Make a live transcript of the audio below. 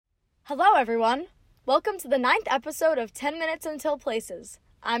Hello, everyone. Welcome to the 9th episode of 10 Minutes Until Places.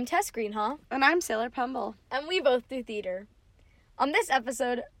 I'm Tess Greenhaw. And I'm Saylor Pumble. And we both do theater. On this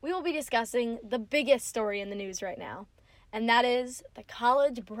episode, we will be discussing the biggest story in the news right now, and that is the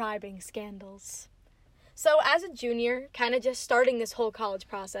college bribing scandals. So as a junior, kind of just starting this whole college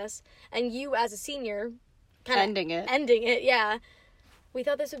process, and you as a senior, Ending it, yeah, we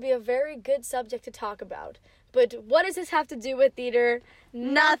thought this would be a very good subject to talk about. But what does this have to do with theater?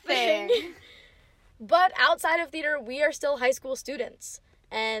 Nothing. But outside of theater, we are still high school students,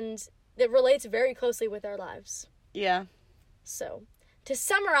 and it relates very closely with our lives. Yeah. So, to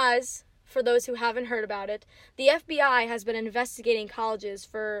summarize, for those who haven't heard about it, the FBI has been investigating colleges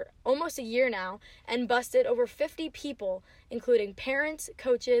for almost a year now and busted over 50 people, including parents,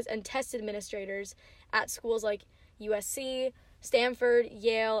 coaches, and test administrators at schools like USC, Stanford,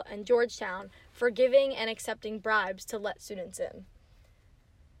 Yale, and Georgetown for giving and accepting bribes to let students in.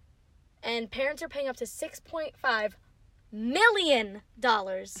 And parents are paying up to $6.5 million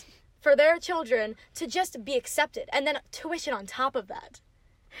for their children to just be accepted, and then tuition on top of that.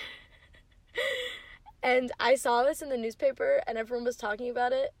 And I saw this in the newspaper, and everyone was talking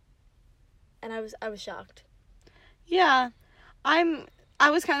about it, and I was shocked. Yeah. I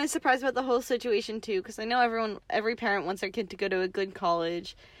was kind of surprised about the whole situation, too, because I know every parent wants their kid to go to a good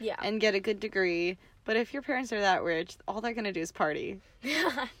college and get a good degree, but if your parents are that rich, all they're going to do is party.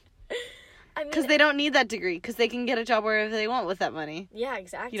 Yeah. Because they don't need that degree, because they can get a job wherever they want with that money. Yeah,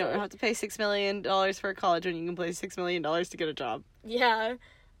 exactly. You don't have to pay $6 million for a college when you can pay $6 million to get a job. Yeah.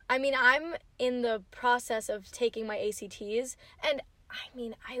 I mean, I'm in the process of taking my ACTs, and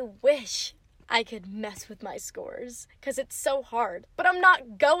I wish I could mess with my scores, because it's so hard. But I'm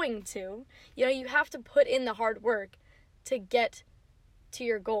not going to. You know, you have to put in the hard work to get to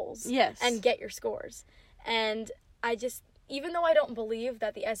your goals. Yes. And get your scores. And even though I don't believe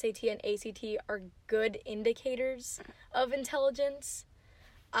that the SAT and ACT are good indicators of intelligence,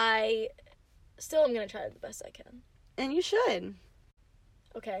 I still am going to try the best I can. And you should.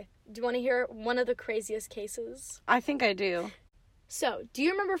 Okay. Do you want to hear one of the craziest cases? I think I do. So, do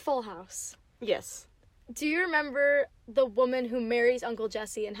you remember Full House? Yes. Do you remember the woman who marries Uncle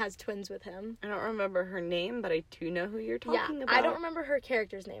Jesse and has twins with him? I don't remember her name, but I do know who you're talking about. I don't remember her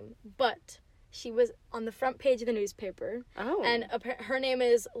character's name, but she was on the front page of the newspaper. Oh. And her name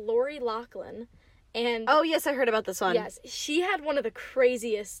is Lori Loughlin. And oh, yes, I heard about this one. Yes, she had one of the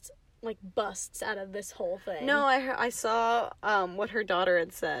craziest, busts out of this whole thing. No, I saw what her daughter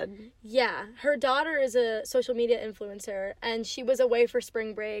had said. Yeah, her daughter is a social media influencer, and she was away for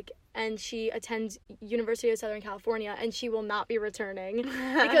spring break, and she attends University of Southern California, and she will not be returning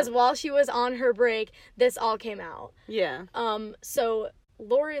because while she was on her break, this all came out. Yeah. So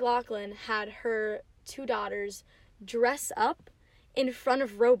Lori Loughlin had her two daughters dress up in front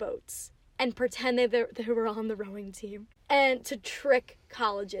of rowboats and pretend they were on the rowing team. And to trick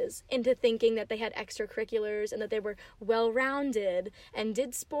colleges into thinking that they had extracurriculars and that they were well-rounded and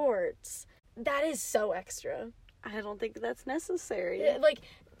did sports. That is so extra. I don't think that's necessary.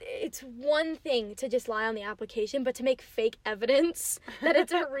 It's one thing to just lie on the application, but to make fake evidence that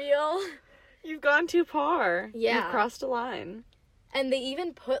it's real. You've gone too far. Yeah. You've crossed a line. And they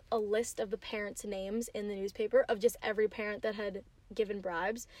even put a list of the parents' names in the newspaper of just every parent that had given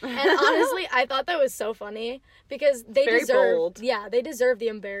bribes. And honestly, I thought that was so funny because they deserve the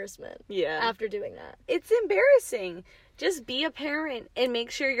embarrassment. Yeah. After doing that. It's embarrassing. Just be a parent and make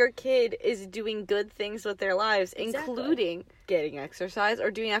sure your kid is doing good things with their lives, including getting exercise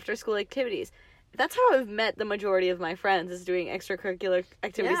or doing after-school activities. That's how I've met the majority of my friends, is doing extracurricular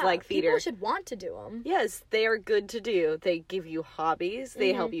activities like theater. People should want to do them. Yes, they are good to do. They give you hobbies.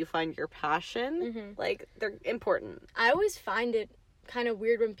 They help you find your passion. They're important. I always find it kind of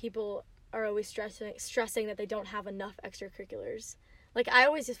weird when people are always stressing that they don't have enough extracurriculars. I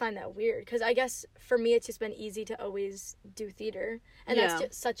always just find that weird, because I guess for me it's just been easy to always do theater, and that's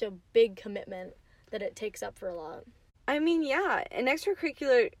just such a big commitment that it takes up for a lot. I mean, yeah, an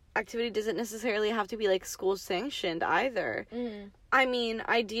extracurricular activity doesn't necessarily have to be school sanctioned either. I mean,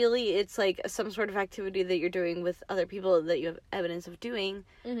 ideally it's some sort of activity that you're doing with other people that you have evidence of doing,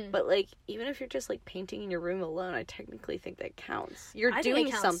 but even if you're just painting in your room alone, I technically think that counts. You're doing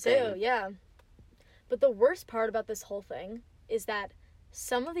something too, yeah. But the worst part about this whole thing is that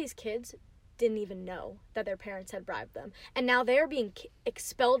some of these kids didn't even know that their parents had bribed them, and now they're being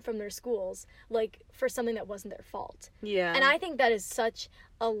expelled from their schools for something that wasn't their fault. Yeah. And I think that is such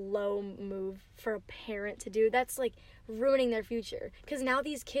a low move for a parent to do. That's ruining their future, because now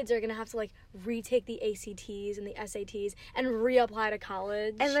these kids are gonna have to retake the ACTs and the SATs and reapply to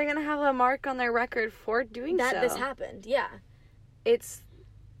college, and they're gonna have a mark on their record for doing that this happened. Yeah, it's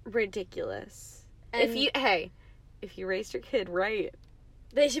ridiculous. And if you raised your kid right,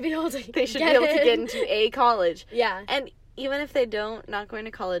 they should be able to to get into a college. Yeah. And even if they don't, not going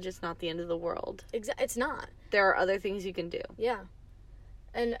to college is not the end of the world. It's not. There are other things you can do. Yeah.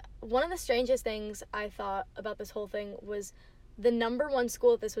 And one of the strangest things I thought about this whole thing was the number one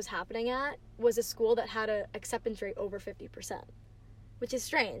school that this was happening at was a school that had an acceptance rate over 50%, which is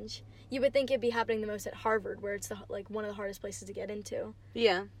strange. You would think it'd be happening the most at Harvard, where it's one of the hardest places to get into.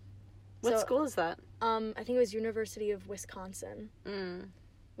 Yeah. What school is that? I think it was University of Wisconsin. Mm.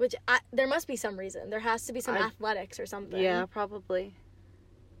 Which, there must be some reason. There has to be some athletics or something. Yeah, probably.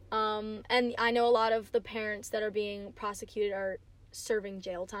 And I know a lot of the parents that are being prosecuted are serving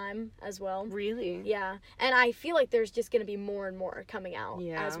jail time as well. Really? Yeah. And I feel like there's just going to be more and more coming out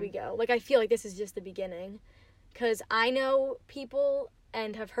as we go. Like, I feel like this is just the beginning. Because I know people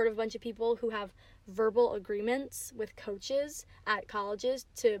and have heard of a bunch of people who have verbal agreements with coaches at colleges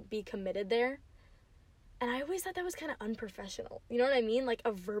to be committed there. And I always thought that was kind of unprofessional. You know what I mean? Like,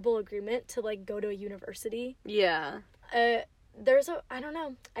 a verbal agreement to, like, go to a university. Yeah. I don't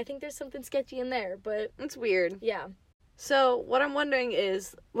know. I think there's something sketchy in there, but... It's weird. Yeah. So, what I'm wondering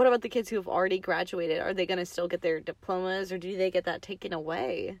is, what about the kids who have already graduated? Are they going to still get their diplomas, or do they get that taken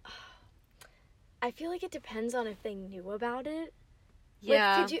away? I feel like it depends on if they knew about it.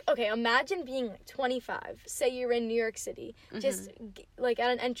 Yeah. Like, imagine being like 25. Say you're in New York City, just like at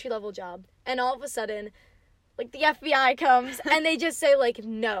an entry-level job, and all of a sudden, like, the FBI comes, and they just say, like,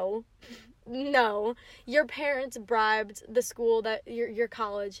 no, your parents bribed the school, that your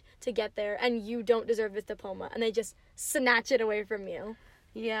college, to get there, and you don't deserve this diploma, and they just snatch it away from you.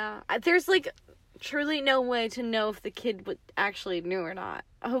 Yeah. There's, like, truly no way to know if the kid would actually knew or not.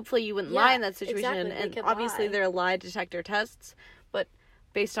 Hopefully you wouldn't lie in that situation, exactly. and obviously there are lie detector tests, but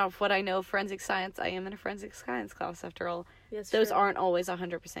based off what I know of forensic science, I am in a forensic science class after all, those aren't always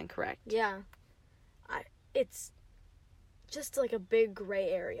 100% correct. Yeah. It's just like a big gray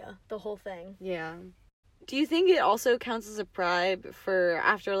area, the whole thing. Yeah. Do you think it also counts as a bribe for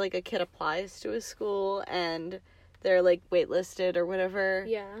after, like, a kid applies to a school and they're, like, waitlisted or whatever?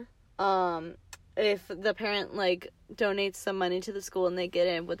 Yeah. If the parent, like, donates some money to the school and they get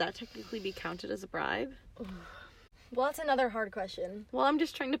in, would that technically be counted as a bribe? Well, that's another hard question. Well, I'm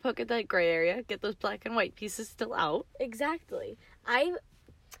just trying to poke at that gray area, get those black and white pieces still out. Exactly. I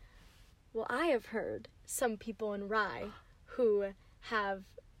have heard some people in Rye who have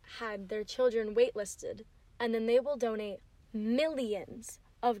had their children waitlisted, and then they will donate millions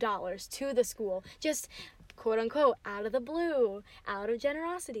of dollars to the school, just quote unquote out of the blue, out of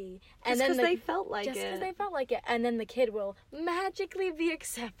generosity, and just because they felt like it, and then the kid will magically be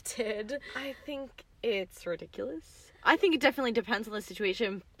accepted. I think it's ridiculous. I think it definitely depends on the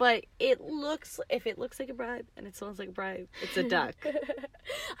situation, but if it looks like a bribe and it sounds like a bribe, it's a duck.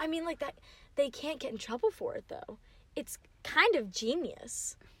 I mean, like, that, they can't get in trouble for it, though. It's kind of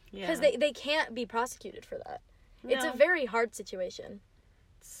genius. Because they can't be prosecuted for that. No. It's a very hard situation.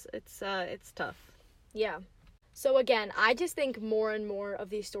 It's tough. Yeah. So again, I just think more and more of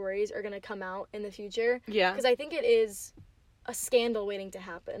these stories are going to come out in the future. Yeah. Because I think it is a scandal waiting to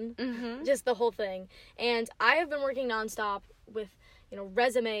happen. Mm-hmm. Just the whole thing. And I have been working nonstop with,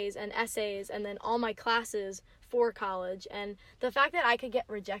 resumes and essays and then all my classes for college. And the fact that I could get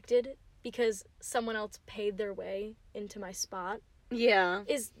rejected because someone else paid their way into my spot. Yeah.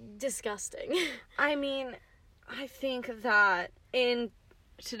 Is disgusting. I mean, I think that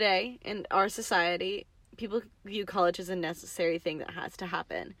today, in our society, people view college as a necessary thing that has to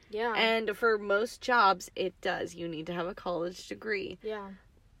happen. Yeah. And for most jobs, it does. You need to have a college degree. Yeah.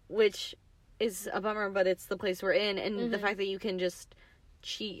 Which is a bummer, but it's the place we're in. And the fact that you can just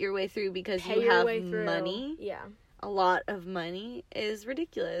cheat your way through because you have money. Yeah. A lot of money is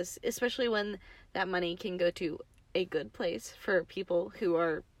ridiculous. Especially when that money can go to a good place for people who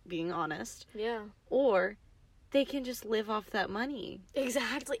are being honest. Yeah. Or they can just live off that money.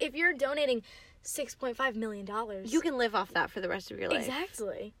 Exactly. If you're donating $6.5 million, you can live off that for the rest of your life.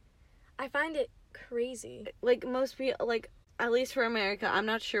 Exactly. I find it crazy. Like, most people, like, at least for America, I'm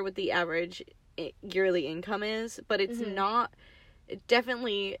not sure what the average yearly income is, but it's not, it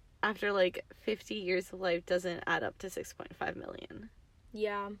definitely, after, like, 50 years of life, doesn't add up to $6.5 million.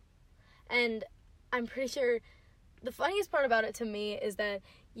 Yeah. And I'm pretty sure the funniest part about it to me is that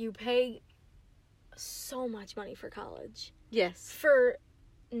you pay so much money for college. Yes. For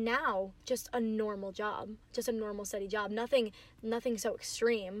now, just a normal job. Just a normal steady job. Nothing so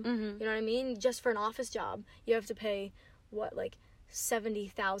extreme. Mm-hmm. You know what I mean? Just for an office job, you have to pay, like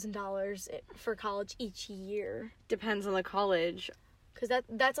 $70,000 for college each year. Depends on the college. Because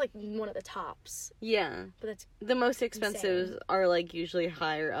that's, like, one of the tops. Yeah. But that's the most expensive are, like, usually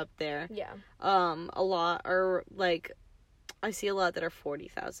higher up there. Yeah. A lot are, like, I see a lot that are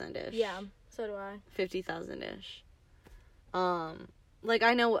 40,000-ish. Yeah, so do I. 50,000-ish. Like,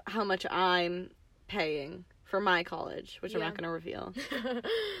 I know how much I'm paying for my college, which I'm not going to reveal.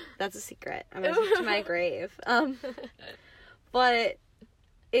 That's a secret. I'm going to keep to my grave. But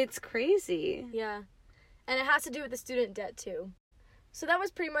it's crazy. Yeah. And it has to do with the student debt, too. So that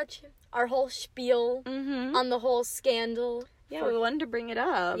was pretty much our whole spiel on the whole scandal. Yeah, we wanted to bring it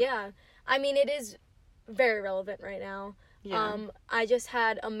up. Yeah. I mean, it is very relevant right now. Yeah. I just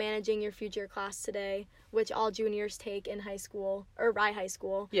had a Managing Your Future class today, which all juniors take in high school, or Rye High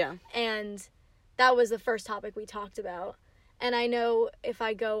School. Yeah. And that was the first topic we talked about. And I know if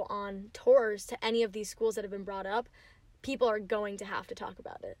I go on tours to any of these schools that have been brought up, people are going to have to talk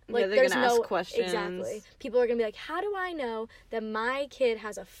about it. Like, they're going to ask questions. Exactly. People are going to be like, how do I know that my kid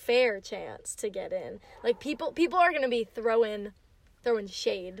has a fair chance to get in? Like, people are going to be throwing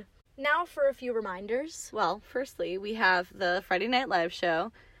shade. Now for a few reminders. Well, firstly, we have the Friday Night Live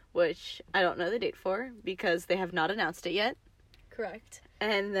show, which I don't know the date for because they have not announced it yet. Correct.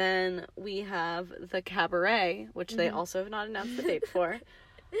 And then we have the Cabaret, which they also have not announced the date for.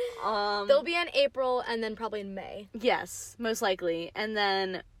 They'll be in April and then probably in May. Yes, most likely. And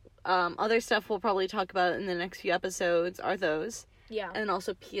then other stuff we'll probably talk about in the next few episodes are those. Yeah. And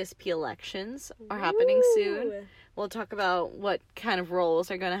also PSP elections are happening soon. We'll talk about what kind of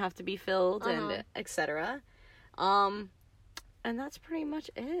roles are going to have to be filled and etc. And that's pretty much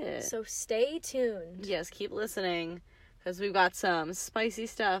it. So stay tuned. Yes, keep listening because we've got some spicy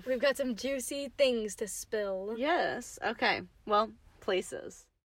stuff. We've got some juicy things to spill. Yes. Okay. Well, places.